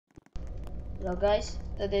Hello guys,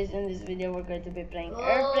 today in this video we're going to be playing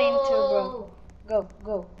Airplane 2, bro. Go,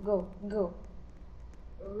 go, go, go.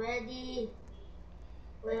 Ready?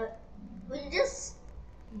 Well, did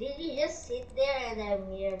you just sit there and I'm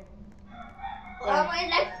here? Why am I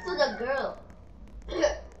next to the girl?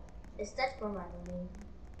 Is that from anime?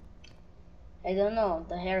 I don't know,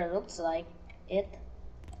 the hair looks like it.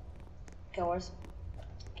 Okay,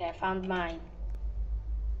 I found mine.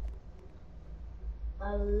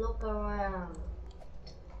 I'll look around.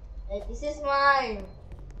 Hey, this is mine.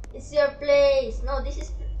 It's your place. No, this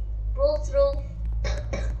is Rolls Royce.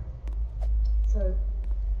 Sorry.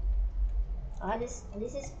 What? This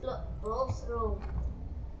is Rolls Royce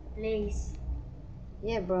place.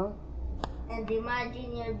 Yeah, bro. And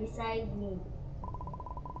imagine you're beside me.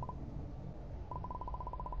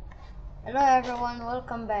 Hello everyone,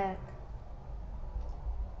 welcome back.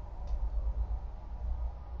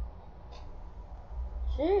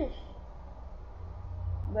 Sheesh.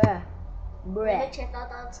 Bruh. Let me check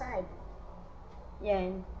out outside.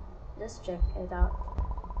 Yeah, let's check it out.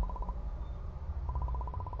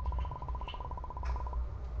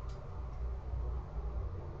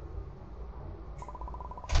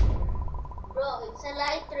 Bro, it's a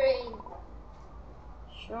light train.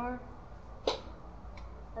 Sure.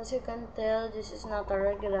 As you can tell, this is not a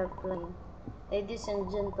regular plane. Ladies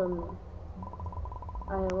and gentlemen,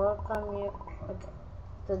 I welcome you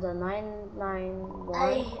to the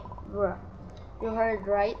 991. Bruh, you heard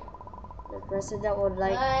right? The president would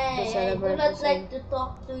like to celebrate I do not like to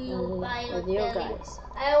talk to you, pilot. with you guys.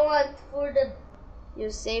 I want for the...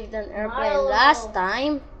 You saved an airplane last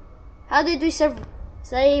time? How did we saved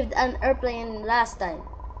an airplane last time?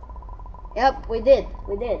 Yep, we did.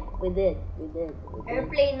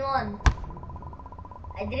 Airplane 1.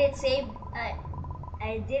 I didn't save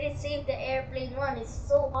the airplane 1. It's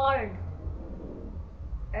so hard.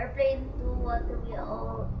 Airplane 2, what we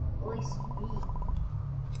always be.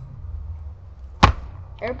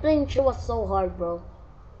 Airplane 2 was so hard, bro.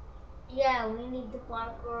 Yeah, we need to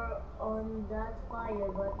parkour on that fire,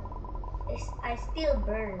 but I still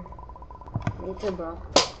burn. Me too, bro.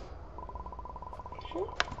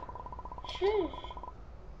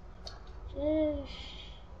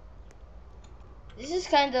 This is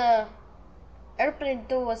kinda... Airplane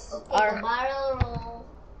 2 was our... the barrel roll.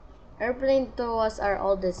 Airplane 2 was our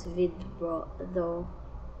oldest vid, bro, though.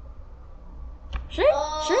 Sure.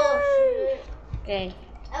 Okay.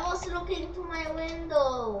 I was looking to my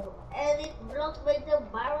window, and it blocked by the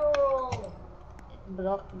barrel roll.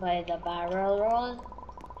 Blocked by the barrel roll?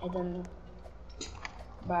 I don't know.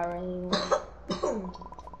 Barrel roll.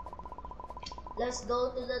 Let's go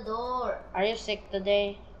to the door. Are you sick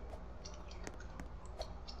today?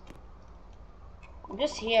 I'm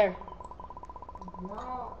just here.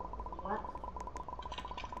 No. What?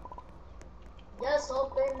 Just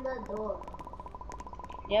open the door.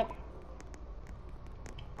 Yep.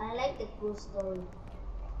 I like the cool story.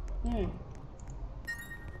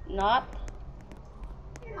 Not?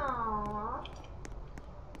 No.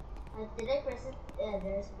 Did I press it?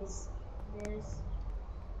 There's this.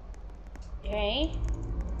 Okay.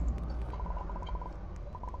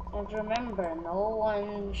 And remember, no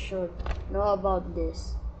one should know about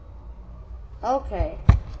this. Okay.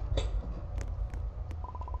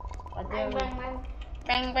 What do you mean? Bang.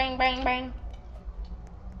 Bang, bang, bang, bang.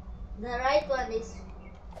 The right one is...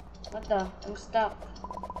 What the? I'm stuck.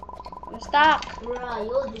 Bruh,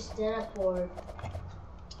 you'll just teleport.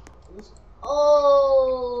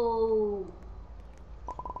 Oh!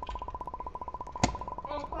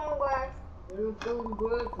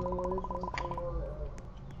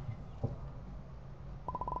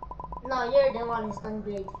 No, you're the one who's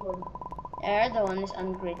ungrateful. You're the one who's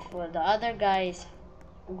ungrateful. The other guy is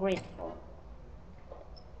grateful.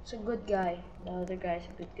 He's a good guy. The other guy is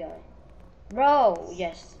a good guy. Bro,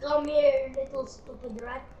 yes. Come here, little stupid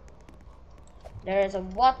rat. There is a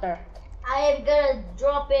water. I am gonna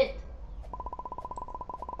drop it.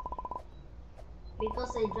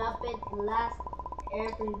 Because I dropped it last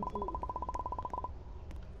airplane 2.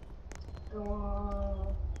 Come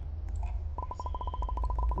on.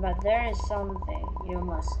 But there is something you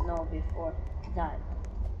must know before that.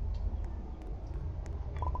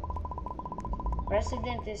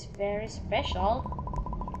 President is very special,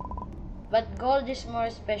 but gold is more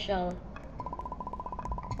special.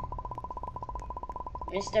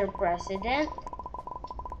 Mr. President?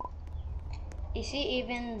 Is he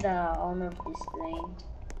even the owner of this plane?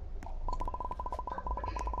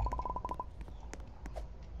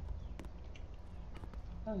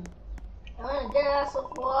 I want a glass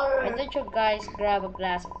of water. Why don't you guys grab a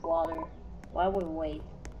glass of water while we wait?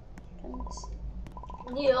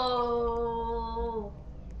 Yo.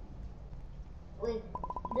 Wait,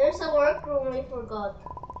 there's a workroom I forgot.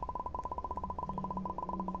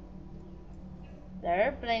 The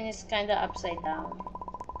airplane is kinda upside down.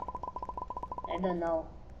 I don't know.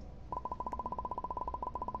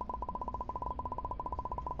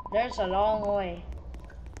 There's a long way.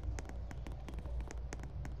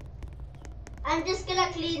 I'm just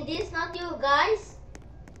gonna clean this, not you guys.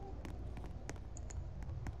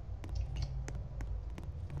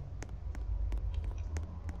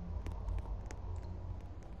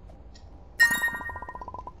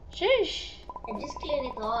 Sheesh. I just clean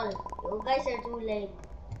it all. You guys are too late.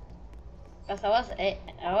 Cause I was.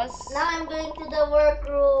 Now I'm going to the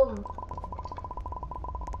workroom.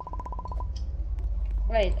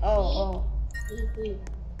 Wait. Oh. See?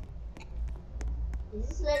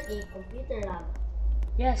 This is like a computer lab.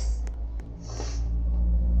 Yes.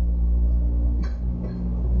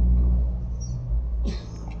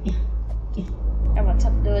 Hey, what's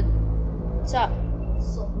up, dude? What's up?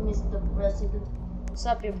 So, Mr. President. What's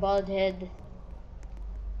up, you bald head?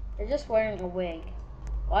 You're just wearing a wig.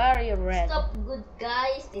 Why are you red? Stop, good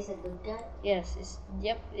guys. This is a good guy. Yes, it's.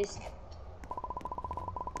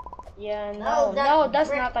 Yeah, Oh, no, that's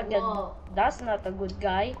brick not a good. wall. That's not a good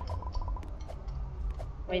guy.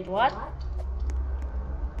 Wait, what?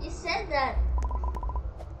 You said that.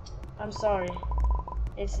 I'm sorry.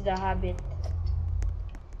 It's the habit.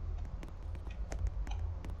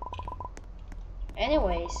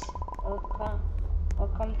 Anyways,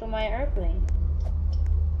 welcome to my airplane.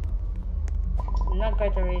 I'm not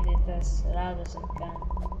going to read it as loud as I can.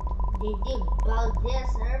 Did you build this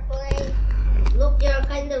airplane? Look, you're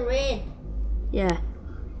kinda red. Yeah,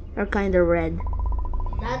 you're kind of red.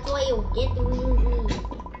 That's why you get windy.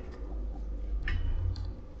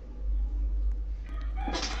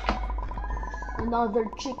 Another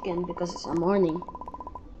chicken because it's a morning.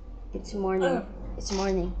 It's morning. It's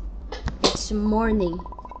morning. It's morning.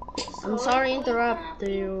 I'm sorry to interrupt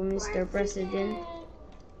you, Mr. President.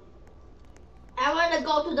 I wanna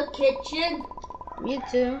go to the kitchen. Me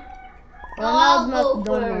too. I'll Ronald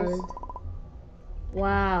go McDonald.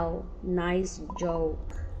 Wow, nice joke.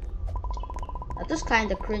 That was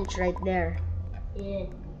kind of cringe right there. Yeah,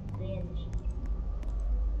 cringe.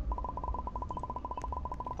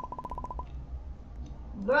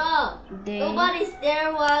 Bro, Dang. nobody's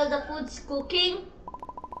there while the food's cooking.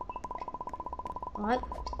 What?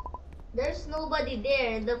 There's nobody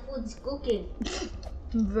there and the food's cooking.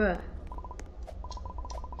 Bruh.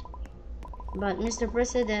 But Mr.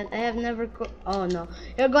 President, I have never cooked. Oh no,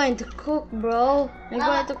 you're going to cook, bro. You're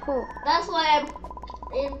going to cook. That's why I'm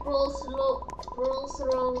in Pearl's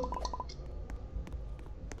Row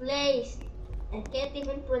place. I can't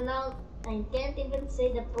even pronounce. I can't even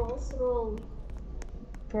say the Pearl's Row.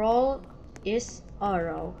 Pro is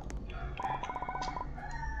Oro.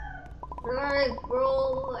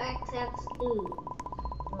 Pro XX2.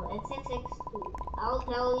 No, XXX2. I'll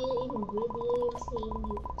tell you ingredients in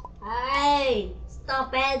you. Hey,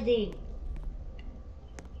 stop adding.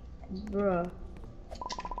 Bruh.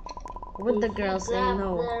 Would the girl say Grab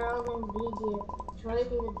no? the wrong ingredient. Throw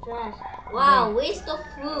it in the trash. Wow, waste of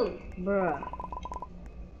food. Bruh.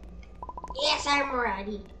 Yes, I'm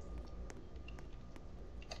ready.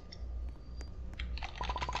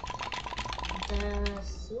 The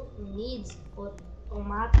soup needs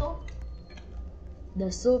tomato.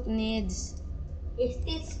 The soup needs. Is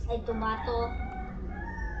this a tomato?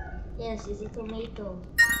 Yes, it's a tomato.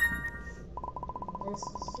 The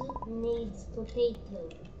soup needs potato.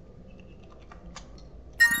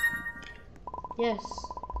 Yes.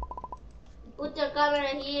 Put your camera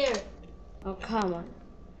here. Oh, come on.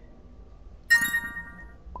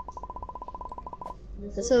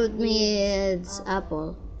 The soup needs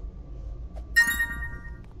apple.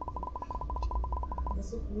 The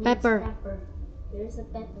soup needs Pepper. There's a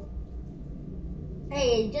pepper.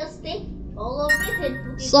 Hey, just take all of it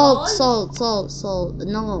and put it Salt, all. salt.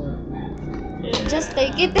 No. Just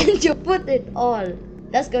take it and you put it all.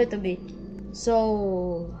 That's going to be.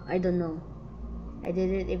 So, I don't know. I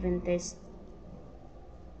didn't even taste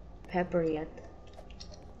pepper yet.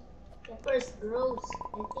 Pepper's gross.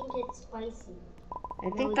 I think it's spicy. I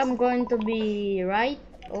think I'm going to be right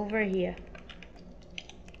over here.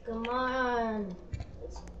 Come on.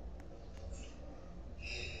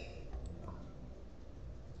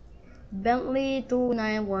 Bentley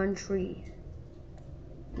 2913.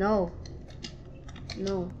 No.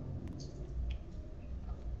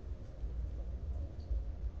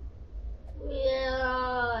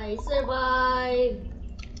 Yeah, I survived.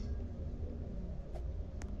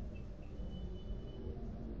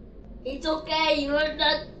 It's okay, you're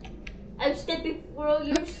not. I'm stepping for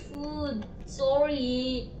your food.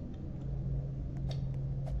 Sorry.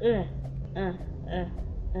 uh, uh, uh,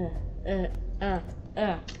 uh, uh,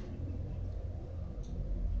 uh.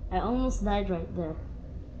 I almost died right there.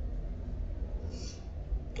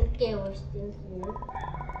 Okay, we're still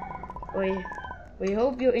here. We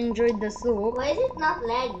hope you enjoyed the soup Why is it not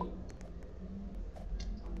laggy?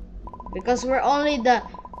 because we're only the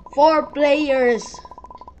 4 players.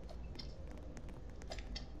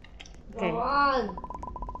 Okay. Come on.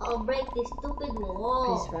 I'll break this stupid Please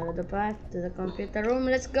wall. follow the path to the computer room.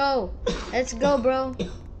 Let's go. Let's go, bro.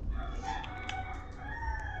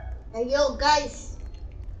 Hey, yo, guys.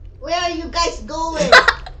 Where are you guys going?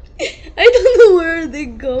 I don't know where they're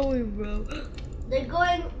going, bro. They're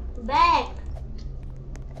going back.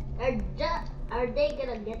 Are they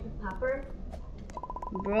gonna get the popper?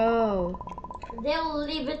 Bro. They'll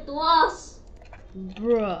leave it to us.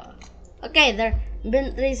 Bruh. Okay, there.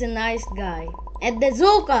 Bentley's a nice guy. And the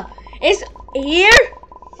Zuka is here?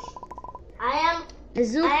 I The am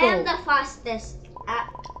Zuko. the fastest.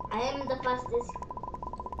 I am the fastest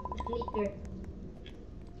clicker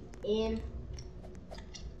in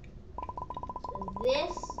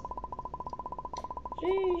this.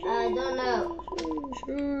 I don't know.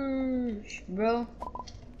 Sheesh, bro.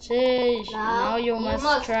 Sheesh. Now you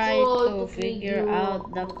must try to figure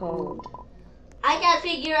out the code. I can't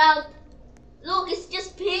figure out. Look, it's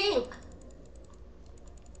just pink.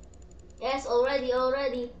 Yes, already.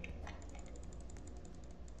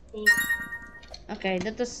 Pink. Okay,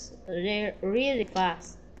 that was really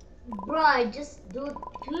fast. Bro, I just do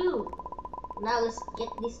 2. Now let's get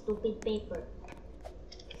this stupid paper.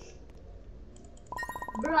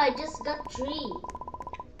 Bro, I just got 3.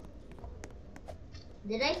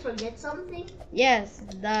 Did I forget something? Yes,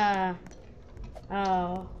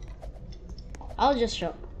 I'll just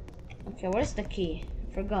show. Okay, where's the key?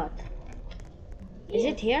 Forgot. Is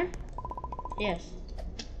it here? Yes.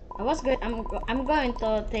 I'm going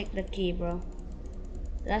to take the key, bro.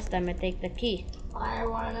 Last time I take the key. I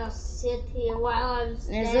wanna sit here while I'm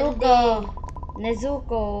standing.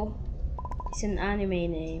 Nezuko is an anime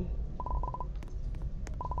name.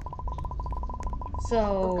 Look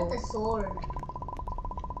So at the sword.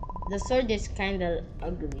 the sword is kinda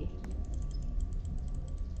ugly.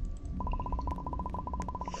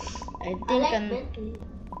 I I think like Bentley.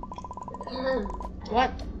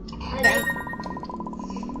 what? I like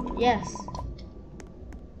Yes.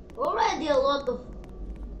 already a lot of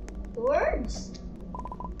words.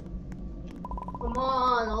 Come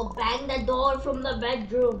on, I'll bang the door from the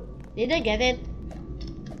bedroom. Did I get it?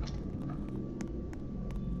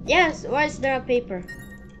 Yes, why is there a paper?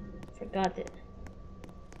 Forgot it.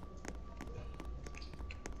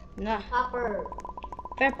 Nah, Hopper.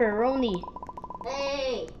 pepperoni.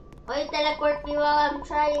 Hey, why you teleport me while I'm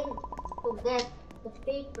trying to get the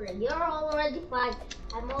paper? You're already 5.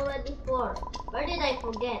 I'm already 4. Where did I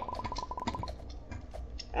forget?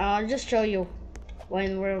 I'll just show you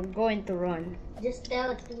when we're going to run. Just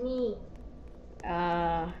tell it to me.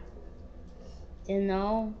 You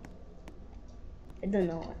know, I don't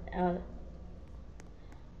know.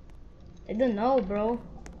 I don't know, bro.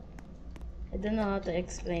 I don't know how to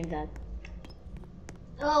explain that.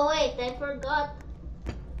 Oh wait, I forgot.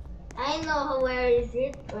 I know where is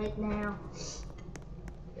it right now.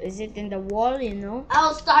 Is it in the wall, you know?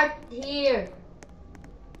 I'll start here.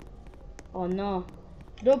 Oh no.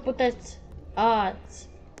 Don't put that.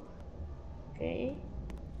 Okay.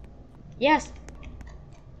 Yes.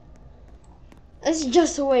 Let's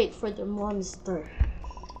just wait for the monster.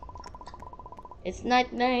 It's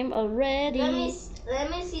nighttime already. Let me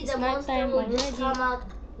see It's the monster nighttime will just already. come out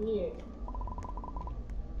here.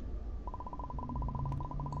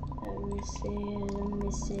 Let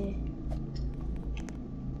me see.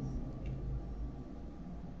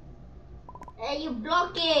 Hey, you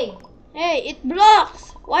blocking? Hey, it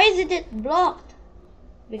blocks! Why is it blocked?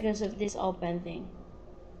 Because of this open thing.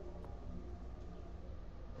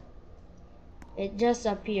 It just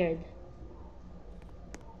appeared.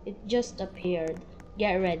 It just appeared.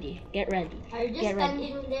 Get ready. Get ready. Are you just Get ready.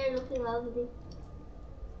 standing there looking ugly?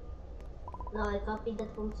 No, I copied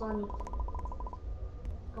that from Sonic.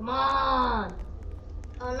 Come on!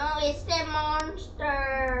 Oh no, it's the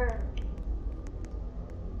monster!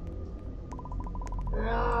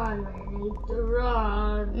 Run, I need to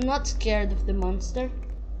run. I'm not scared of the monster.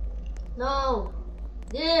 No!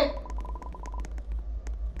 Yeah.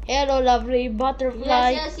 Hello, lovely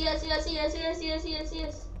butterfly. Yes.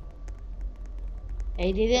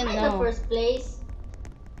 I didn't Am I know. the first place?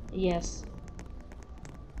 Yes.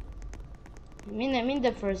 I'm in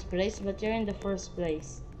the first place, but you're in the first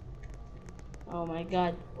place. Oh my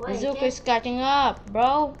god. Why Nezuko can't- is catching up,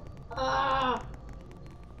 bro. Ah,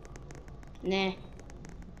 Nah.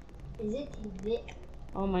 is it lit?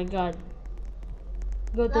 Oh my god.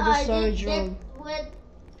 Go to No, the I didn't storage get room. wet.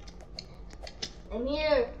 I'm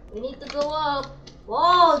here. We need to go up.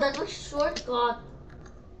 Whoa, that was shortcut.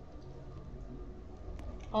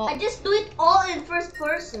 Oh, I just do it all in first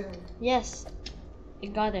person. yes. You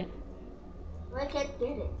got it. I can't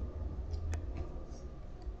get it.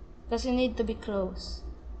 Because you need to be close.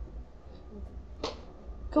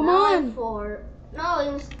 Come Now I'm on. 4. No,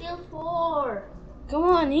 I'm still 4. Come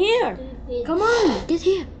on, here. Stupid. Come on, get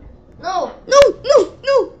here. No. No, no,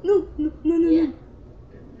 no, no, no, no, no, Yeah.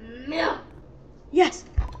 no. Yeah. Yes.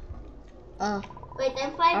 Wait,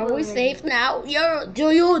 I'm 5 Are we already. safe now?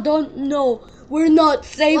 You don't know. We're not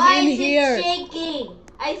safe Why in is here. it shaking?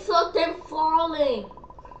 I thought I'm falling.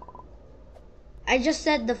 I just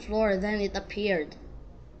said the floor, then it appeared.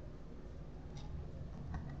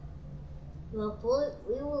 Well,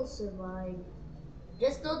 we will survive.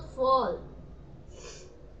 Just don't fall.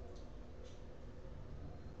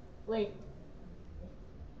 Wait.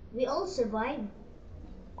 We all survived.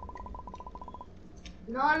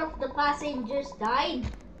 None of the passengers died.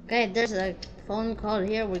 Okay, there's a phone call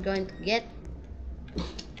here we're going to get.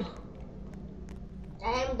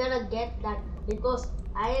 I am gonna get that because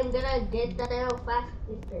I am gonna get that fast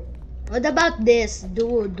quicker. What about this?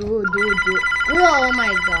 Do. Oh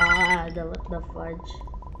my god, what the fudge?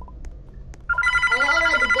 I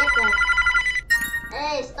already get that.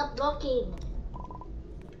 Hey, stop blocking.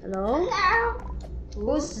 Hello? Hello?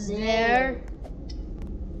 Who's there?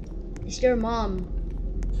 It's your mom.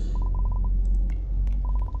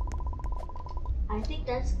 I think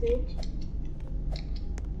that's good.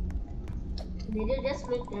 Did you just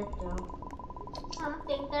make that jump?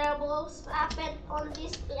 Something terrible happened on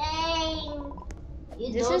this plane.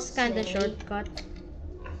 You This don't is kind of say. shortcut.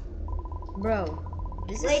 Bro,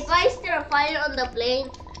 this Wait, is... why is there a fire on the plane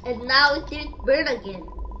and now it didn't burn again?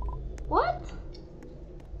 What?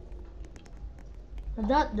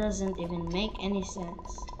 That doesn't even make any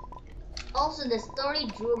sense. Also, the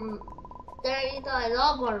storage room turned into a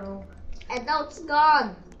lava room and now it's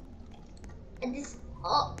gone. And this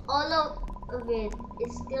all of it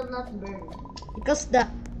is still not burned. Because the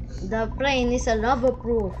plane is a lava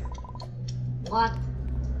proof. What?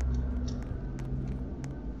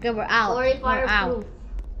 Okay, we're out. Or We're fireproof. out.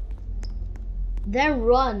 Then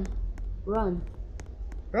run. Run.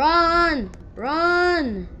 Run!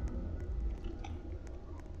 Run!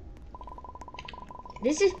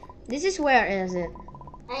 This is where is it?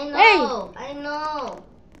 I know. I know.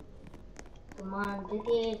 Come on, get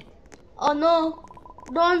it. Oh no!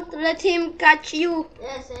 Don't let him catch you!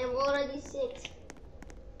 Yes, I'm already 6.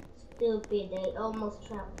 Stupid, I almost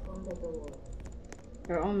trapped on the door.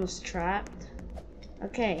 You're almost trapped.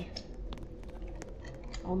 Okay.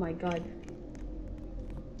 Oh my god.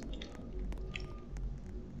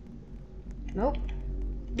 Nope.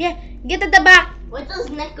 Get at the back! What does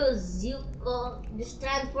Nekozuko just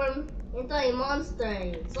transform into a monster?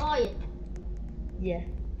 I saw it. Yeah.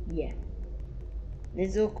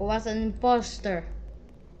 Nezuko was an imposter.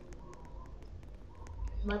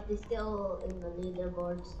 But it's still in the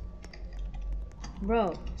leaderboards.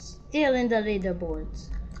 Bro, still in the leaderboards.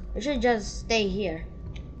 We should just stay here.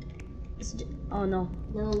 Oh no.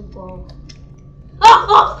 No go.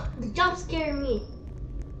 Oh! The jump scared me.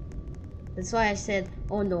 That's why I said,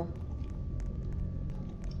 oh no.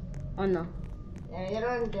 Oh no. Gotta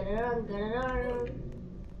run, gotta run, gotta run.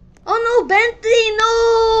 Oh no, Bentley,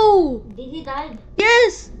 no! Did he die?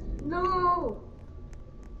 Yes! No!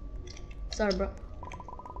 Sorry, bro.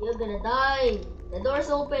 You're gonna die. The door's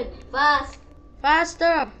open. Fast.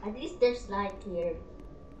 Faster! At least there's light here.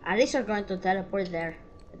 At least you're going to teleport there.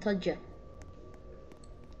 I told you.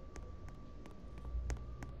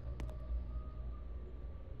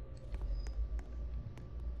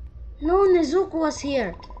 No, Nezuko was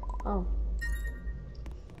here. Oh.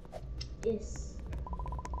 Yes.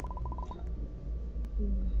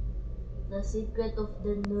 The secret of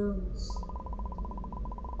the nose.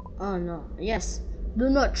 Oh no. Yes. Do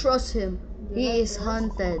not trust him. He is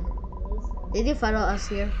haunted. Did he follow us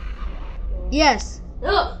here? Yes.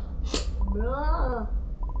 Oh! Bro.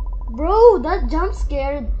 Bro, that jump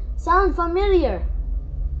scared sound familiar.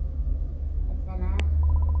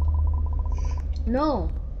 No.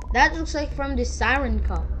 That looks like from the Siren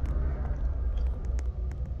Cup.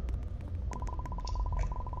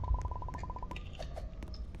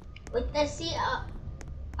 Wait, let's see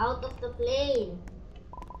out of the plane.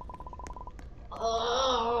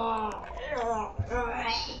 Oh.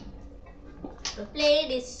 The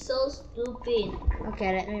plane is so stupid.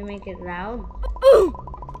 Okay, let me make it loud.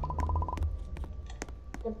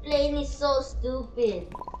 The plane is so stupid.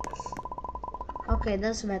 Okay,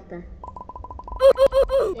 that's better.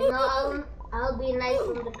 You know, I'll be nice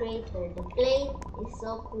from the creator. The plane is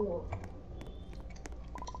so cool.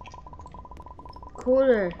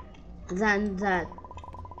 Cooler than that.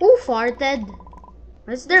 Who farted?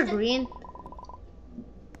 What's there green?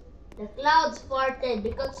 The clouds farted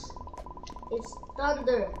because it's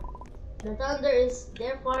thunder. The thunder is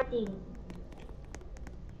they're farting.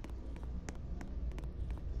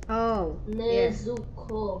 Oh, yeah.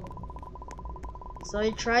 Nezuko. So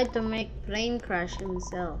he tried to make plane crash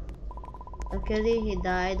himself. Luckily, he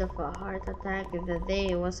died of a heart attack the day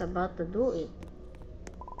he was about to do it.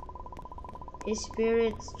 His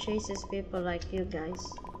spirit chases people like you guys.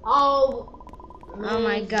 Oh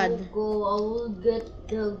my God. Nezuko, I will get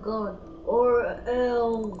the gun or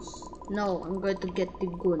else. No, I'm going to get the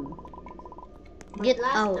gun. But Get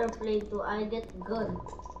last out. airplane too, I get gun.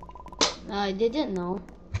 I didn't know.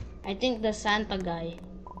 I think the Santa guy.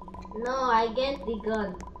 No, I get the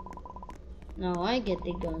gun. No, I get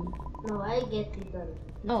the gun. No, I get the gun.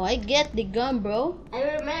 No, I get the gun, bro. I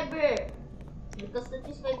remember because that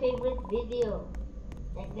is my favorite video.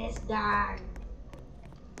 Like this gun.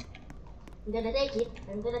 I'm gonna take it.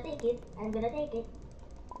 I'm gonna take it. I'm gonna take it.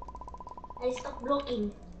 I stop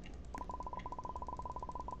blocking.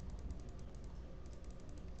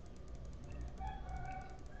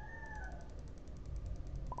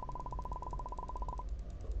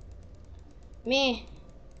 Me.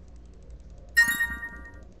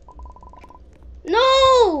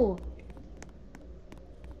 No!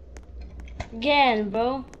 Again,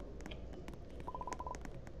 bro.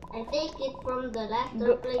 I take it from the last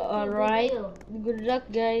airplane Alright. video. Good luck,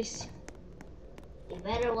 guys. You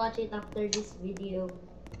better watch it after this video.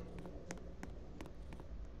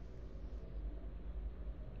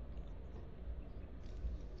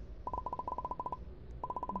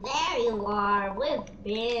 There you are. We've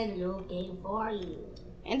been looking for you.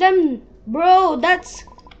 And then, bro, that's...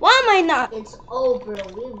 Why am I not? It's over.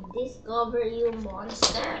 We've discovered you,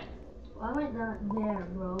 monster. Why am I not there,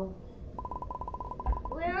 bro?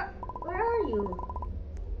 Where are you?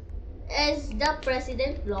 Is the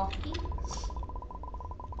president blocking?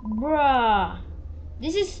 Bruh.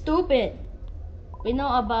 This is stupid. We know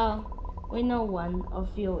one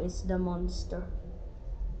of you is the monster.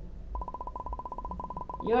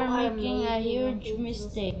 You're making a huge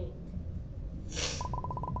mistake.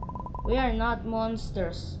 We are not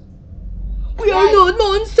monsters. We are not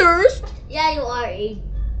monsters! Yeah, you are a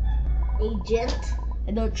agent.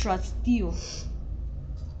 I don't trust you.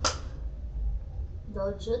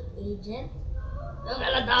 Don't shoot, agent. You're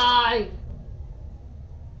gonna die.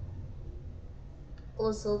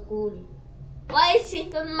 Oh, so cool. Why is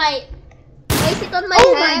it on my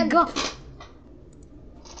Oh hand? my god!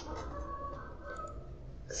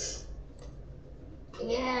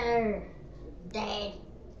 You're dead.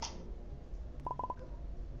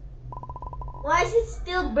 Why is it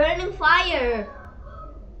still burning fire?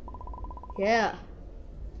 Yeah.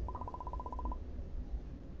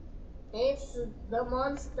 It's the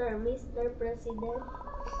monster, Mr. President.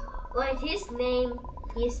 What his name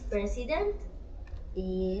is President?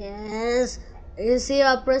 Yes. Is he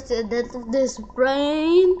a president of this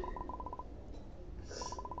brain?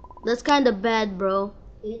 That's kind of bad, bro.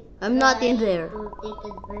 I'm not in there. To take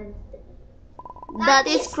advantage. That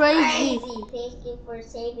is crazy. Thank you for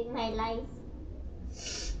saving my life.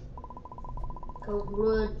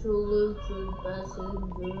 Congratulations,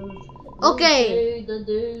 passengers. Okay.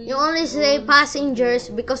 You only say passengers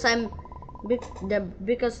because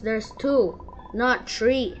because there's 2, not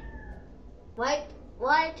 3. Why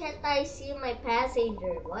can't I see my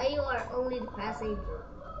passenger? Why you are only the passenger?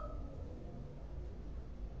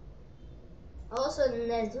 Also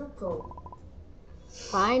Nezuko.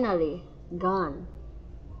 Finally, gone.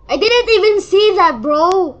 I didn't even see that,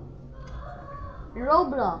 bro.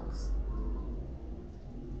 Roblox.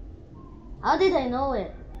 How did I know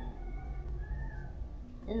it?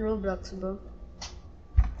 In Roblox, bro.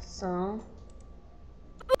 So.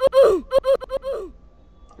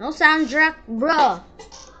 No soundtrack, bro.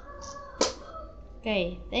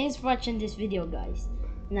 Okay, thanks for watching this video, guys.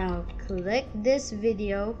 Now click this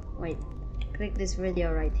video. Wait, click this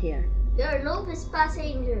video right here. You're Novice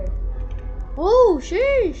passenger. Oh,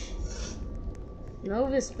 sheesh.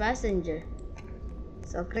 Novice passenger.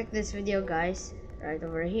 So click this video, guys, right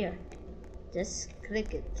over here. Just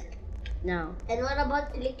click it. Now. And what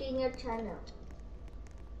about clicking your channel?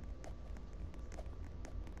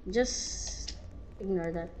 Just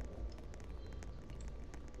ignore that.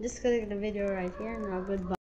 Just click the video right here. Now goodbye.